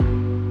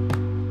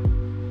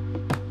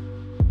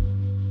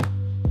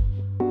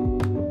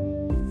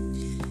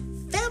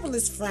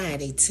Fabulous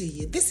Friday to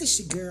you. This is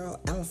your girl,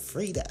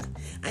 Alfreda.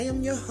 I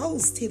am your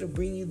host here to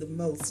bring you the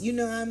most. You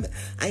know,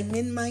 I'm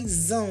in my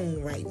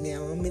zone right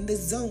now. I'm in the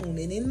zone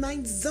and in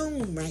my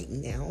zone right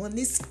now on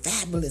this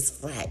Fabulous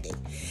Friday.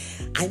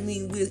 I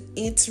mean, we're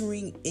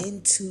entering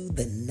into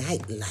the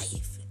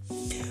nightlife.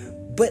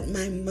 But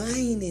my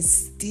mind is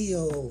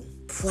still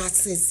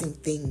processing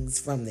things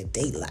from the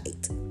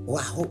daylight. Well,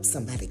 I hope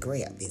somebody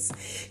grab this.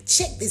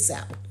 Check this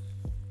out.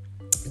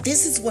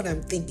 This is what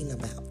I'm thinking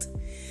about.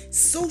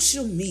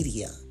 Social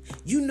media.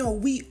 You know,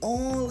 we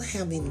all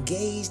have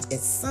engaged at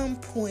some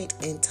point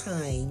in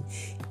time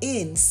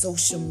in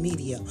social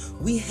media.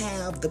 We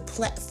have the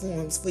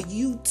platforms for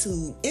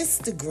YouTube,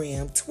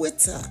 Instagram,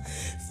 Twitter,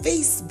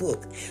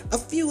 Facebook, a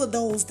few of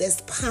those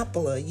that's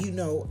popular,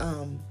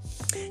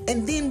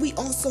 and then we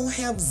also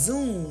have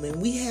Zoom,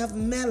 and we have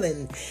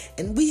Melon,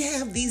 and we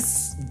have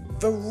these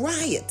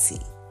variety.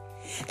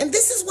 And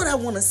this is what I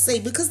want to say,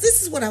 because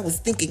this is what I was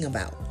thinking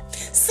about.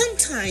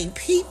 Sometimes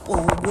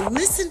people will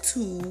listen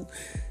to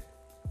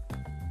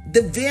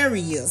the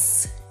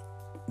various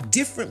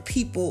different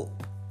people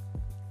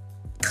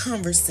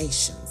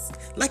conversations.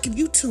 Like if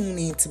you tune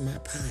into my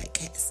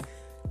podcast,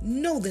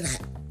 know that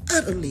I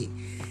utterly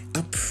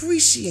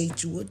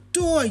appreciate you,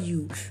 adore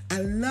you,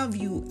 I love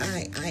you.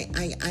 I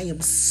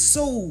am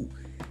so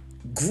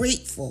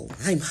grateful.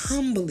 I'm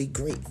humbly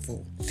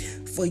grateful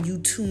for you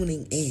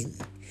tuning in.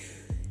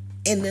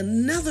 And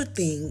another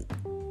thing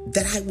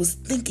that I was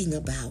thinking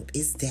about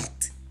is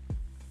that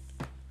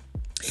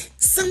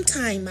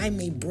sometime I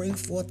may bring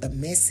forth a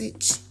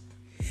message,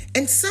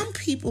 and some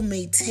people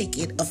may take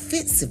it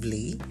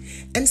offensively,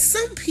 and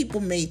some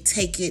people may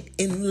take it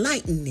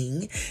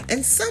enlightening,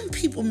 and some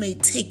people may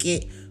take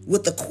it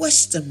with a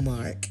question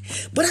mark.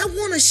 But I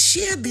want to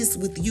share this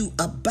with you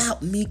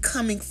about me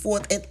coming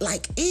forth, and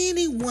like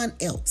anyone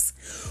else,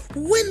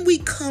 when we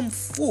come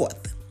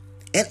forth,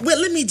 and well,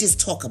 let me just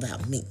talk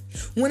about me.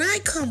 When I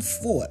come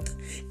forth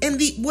and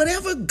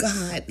whatever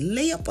God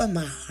lay up on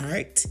my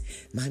heart,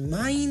 my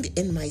mind,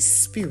 and my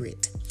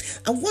spirit,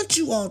 I want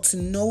you all to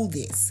know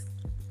this.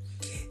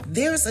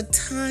 There's a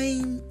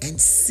time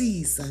and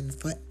season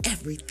for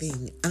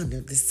everything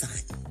under the sun.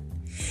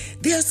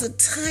 There's a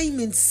time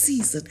and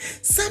season.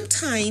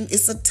 Sometimes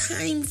it's a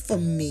time for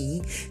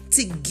me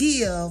to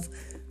give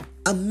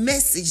a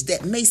message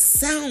that may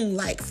sound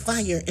like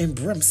fire and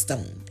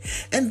brimstone.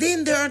 And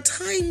then there are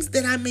times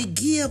that I may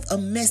give a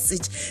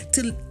message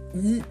to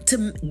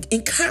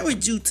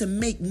encourage you to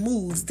make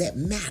moves that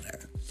matter.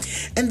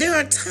 And there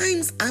are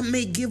times I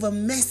may give a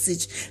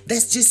message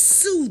that's just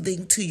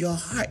soothing to your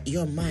heart,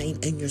 your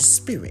mind, and your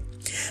spirit.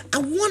 I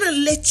want to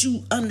let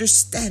you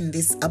understand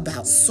this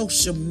about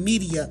social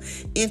media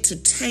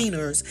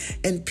entertainers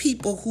and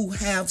people who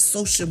have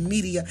social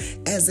media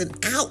as an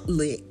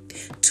outlet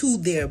to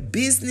their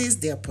business,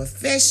 their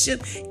profession,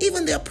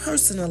 even their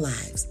personal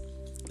lives.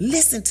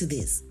 Listen to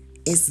this.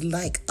 It's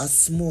like a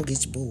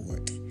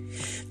smorgasbord.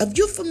 If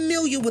you're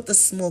familiar with a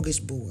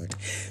smorgasbord,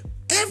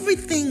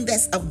 everything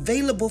that's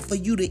available for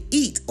you to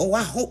eat, oh,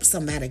 I hope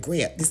somebody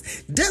grabbed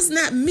this, does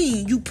not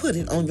mean you put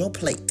it on your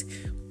plate.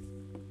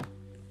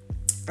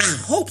 I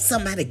hope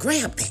somebody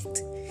grabbed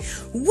that.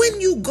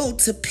 When you go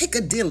to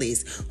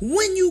Piccadilly's,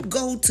 when you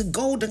go to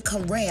Golden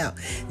Corral,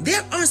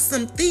 there are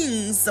some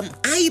things, some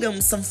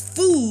items, some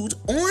food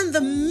on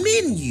the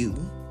menu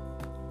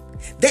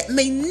that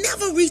may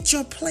never reach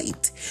your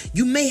plate.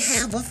 You may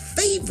have a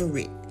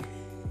favorite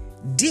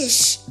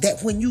dish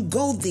that when you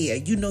go there,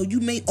 you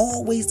may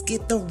always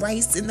get the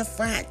rice and the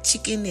fried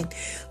chicken and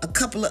a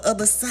couple of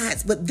other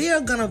sides, but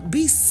there's gonna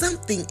be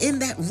something in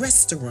that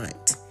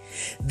restaurant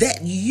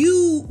that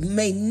you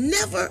may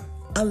never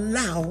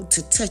allow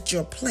to touch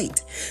your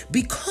plate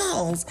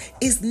because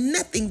it's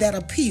nothing that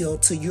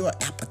appeals to your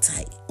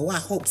appetite. Oh, I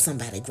hope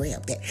somebody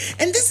grabbed that.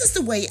 And this is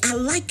the way I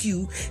like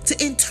you to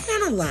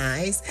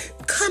internalize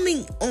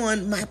coming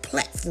on my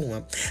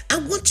platform. I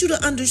want you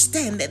to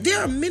understand that there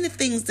are many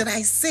things that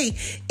I say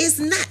is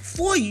not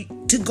for you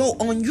to go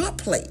on your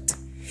plate.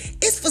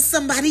 It's for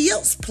somebody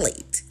else's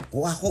plate.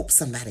 Oh, I hope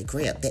somebody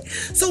grabbed that.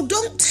 So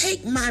don't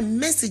take my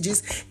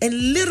messages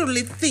and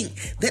literally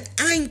think that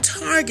I'm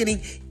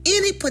targeting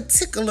any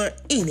particular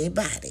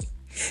anybody.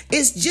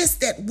 It's just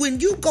that when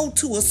you go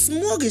to a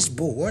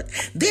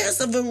smorgasbord,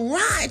 there's a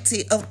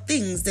variety of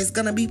things that's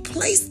going to be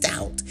placed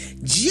out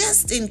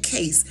just in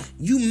case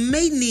you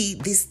may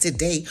need this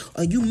today,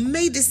 or you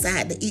may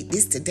decide to eat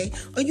this today,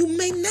 or you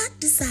may not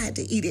decide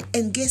to eat it.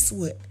 And guess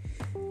what?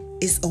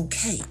 It's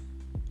okay,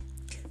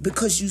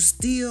 because you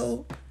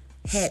still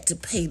had to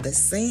pay the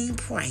same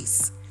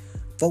price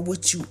for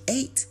what you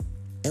ate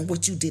and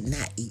what you did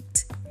not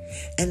eat.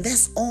 And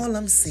that's all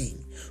I'm saying.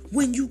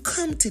 When you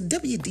come to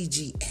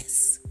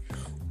WDGS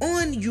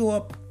on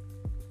your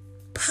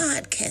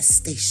podcast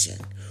station,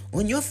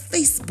 on your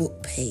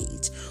Facebook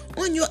page,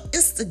 on your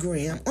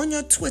Instagram, on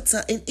your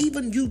Twitter, and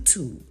even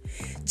YouTube,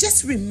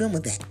 just remember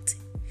that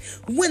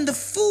when the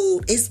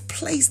food is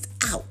placed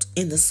out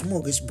in the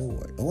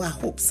smorgasbord, oh, I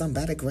hope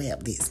somebody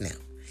grabbed this now,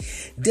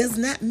 does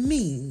not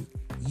mean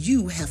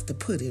you have to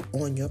put it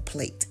on your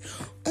plate.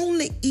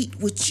 Only eat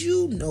what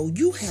you know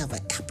you have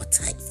an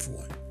appetite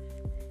for.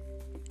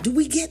 Do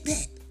we get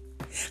that?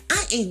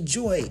 I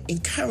enjoy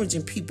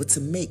encouraging people to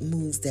make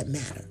moves that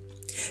matter.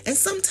 And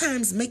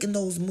sometimes making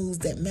those moves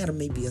that matter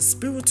may be a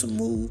spiritual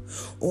move,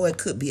 or it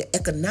could be an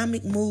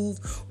economic move,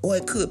 or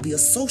it could be a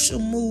social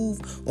move,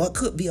 or it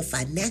could be a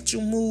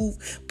financial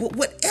move. But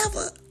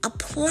whatever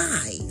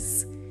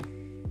applies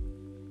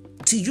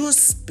to your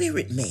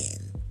spirit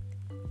man,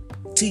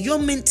 to your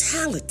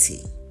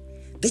mentality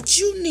that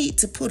you need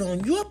to put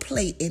on your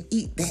plate and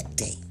eat that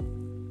day,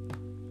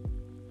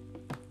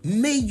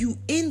 may you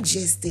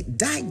ingest it,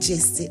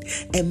 digest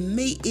it, and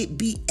may it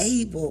be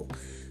able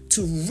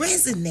to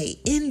resonate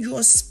in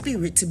your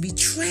spirit to be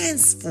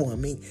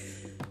transforming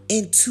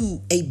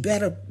into a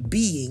better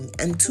being,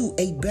 into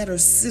a better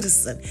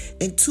citizen,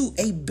 into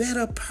a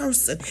better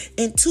person,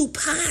 into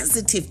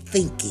positive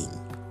thinking,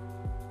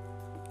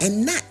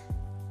 and not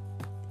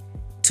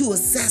to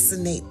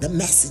assassinate the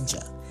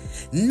messenger,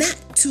 not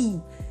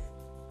to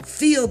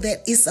feel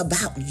that it's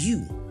about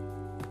you,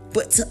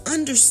 but to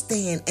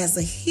understand as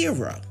a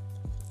hearer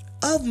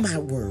of my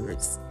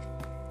words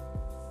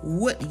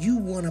what you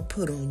want to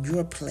put on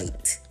your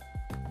plate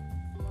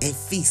and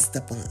feast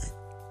upon.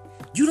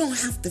 You don't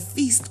have to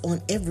feast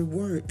on every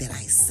word that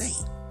I say.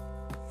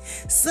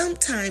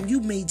 Sometimes you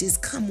may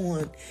just come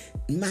on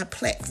my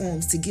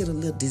platforms to get a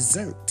little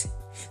dessert.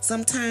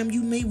 Sometimes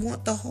you may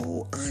want the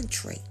whole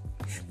entree.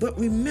 But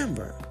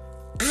remember,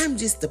 I'm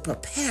just the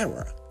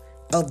preparer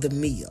of the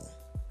meal.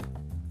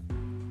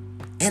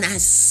 And I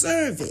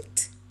serve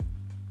it.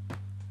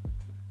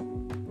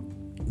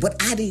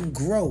 But I didn't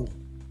grow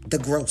the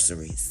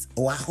groceries.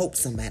 Oh, I hope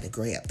somebody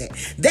grabbed that.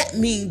 That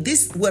means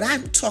this, what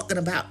I'm talking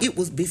about, it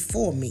was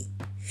before me.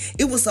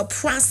 It was a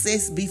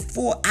process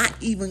before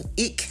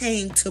it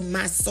came to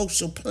my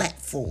social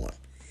platform.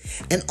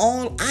 And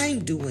all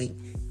I'm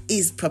doing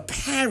is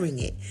preparing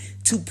it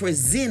to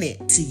present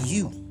it to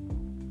you.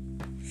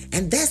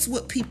 And that's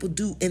what people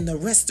do in the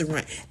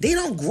restaurant. They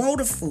don't grow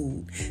the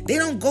food. They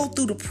don't go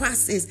through the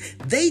process.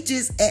 They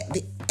just at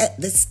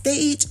the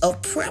stage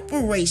of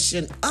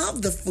preparation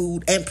of the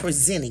food and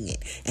presenting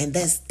it. And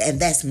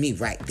that's me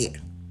right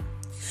there.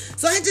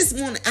 So I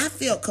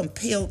felt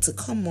compelled to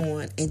come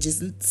on and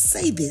just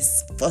say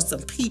this for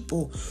some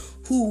people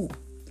who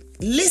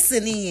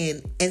listen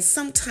in and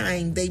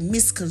sometimes they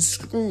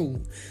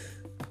misconstrue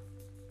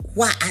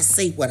why I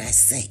say what I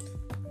say.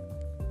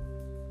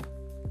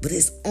 But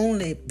it's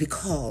only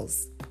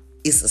because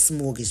it's a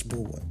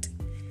smorgasbord.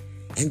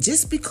 And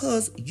just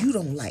because you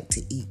don't like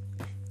to eat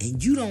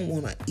and you don't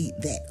want to eat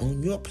that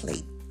on your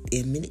plate,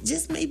 it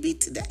just may be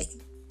today.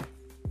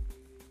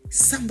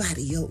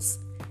 Somebody else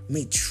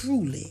may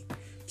truly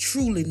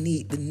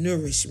need the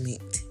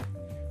nourishment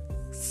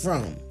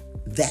from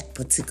that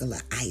particular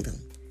item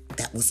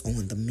that was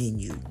on the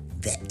menu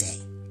that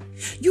day.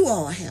 You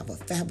all have a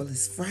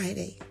fabulous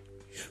Friday.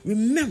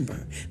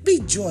 Remember, be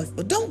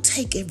joyful. Don't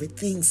take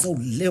everything so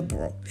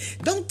liberal.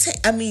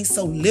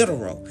 So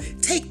literal.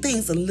 Take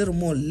things a little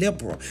more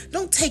liberal.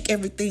 Don't take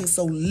everything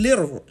so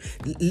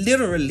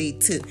literally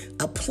to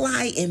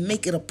apply and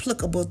make it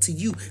applicable to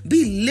you.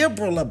 Be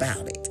liberal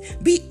about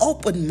it. Be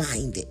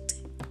open-minded.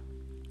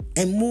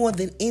 And more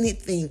than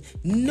anything,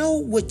 know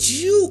what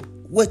you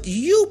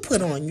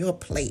put on your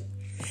plate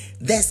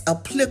that's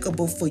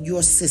applicable for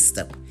your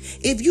system.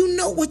 If you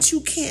know what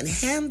you can't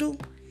handle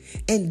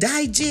and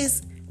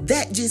digest,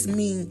 that just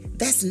means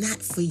that's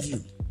not for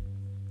you.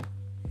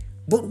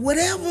 But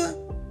whatever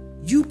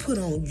you put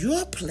on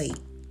your plate,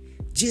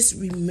 just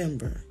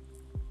remember,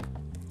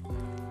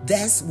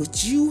 that's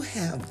what you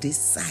have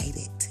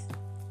decided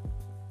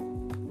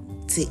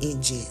to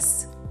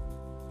ingest.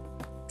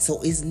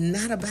 So it's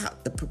not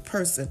about the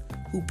person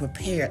who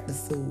prepared the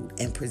food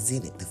and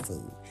presented the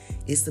food.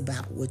 It's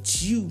about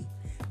what you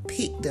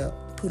picked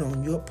up, put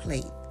on your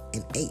plate,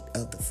 and ate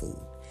of the food.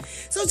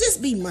 So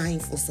just be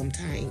mindful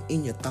sometime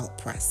in your thought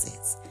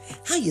process,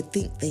 how you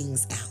think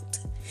things out.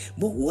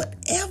 But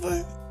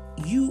whatever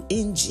you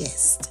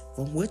ingest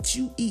from what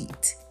you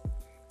eat,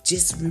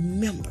 just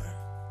remember,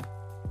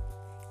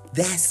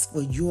 that's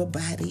for your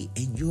body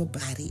and your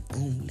body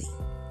only.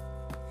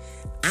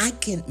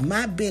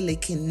 My belly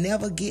can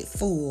never get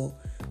full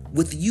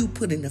with you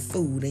putting the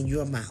food in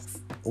your mouth.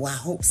 Oh, I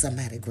hope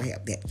somebody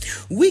grabbed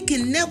that. We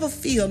can never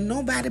fill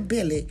nobody's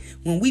belly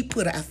when we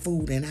put our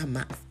food in our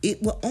mouth.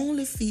 It will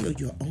only fill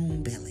your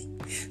own belly.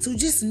 So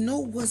just know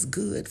what's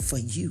good for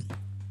you.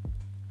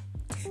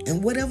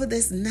 And whatever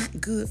that's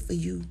not good for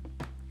you,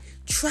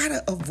 try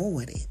to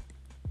avoid it.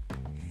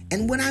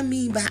 And what I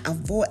mean by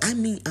avoid, I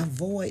mean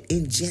avoid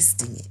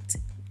ingesting it.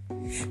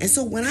 And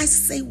so when I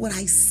say what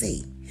I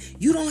say,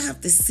 you don't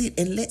have to sit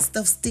and let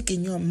stuff stick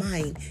in your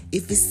mind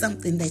if it's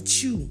something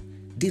that you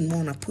didn't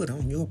want to put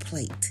on your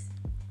plate.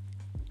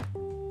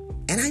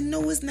 And I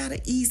know it's not an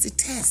easy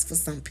task for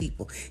some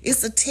people.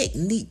 It's a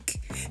technique.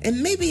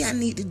 And maybe I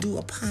need to do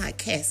a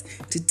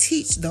podcast to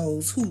teach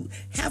those who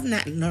have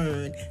not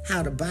learned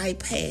how to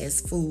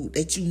bypass food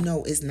that you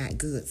know is not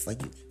good for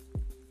you.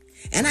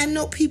 And I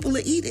know people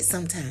will eat it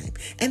sometime,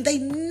 and they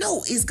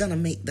know it's going to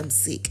make them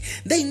sick.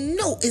 They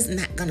know it's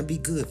not going to be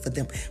good for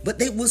them, but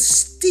they will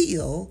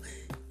still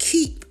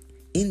keep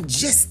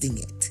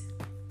ingesting it.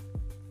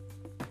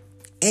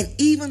 And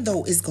even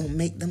though it's going to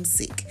make them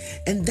sick.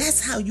 And that's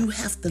how you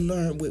have to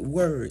learn with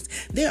words.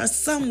 There are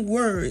some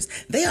words,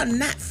 they are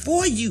not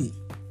for you.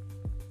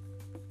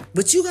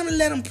 But you're going to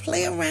let them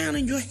play around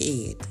in your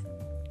head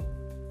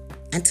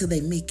until they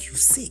make you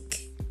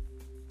sick.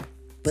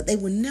 But they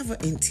were never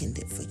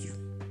intended for you.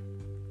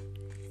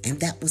 And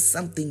that was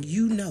something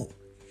you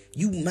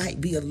might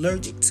be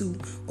allergic to,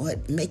 or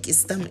it make your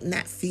stomach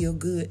not feel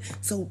good.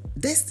 So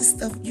that's the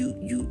stuff you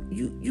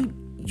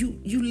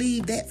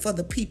leave that for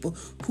the people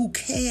who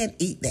can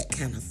eat that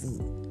kind of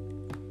food.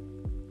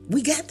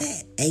 We got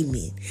that.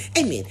 Amen.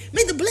 Amen.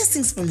 May the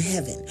blessings from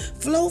heaven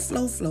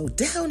flow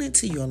down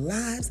into your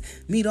lives,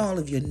 meet all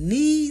of your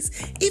needs,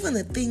 even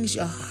the things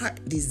your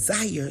heart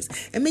desires.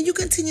 And may you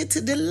continue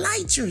to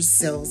delight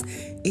yourselves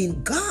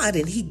in God,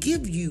 and He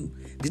give you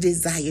the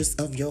desires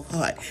of your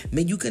heart.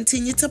 May you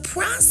continue to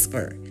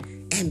prosper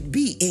and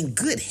be in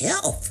good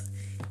health,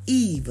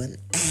 even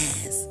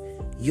as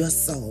your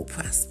soul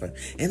prosper.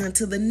 And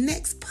until the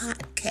next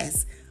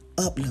podcast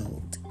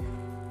upload,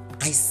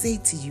 I say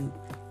to you,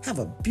 have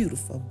a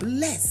beautiful,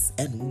 blessed,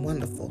 and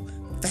wonderful,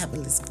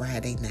 fabulous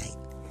Friday night.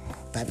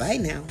 Bye-bye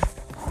now.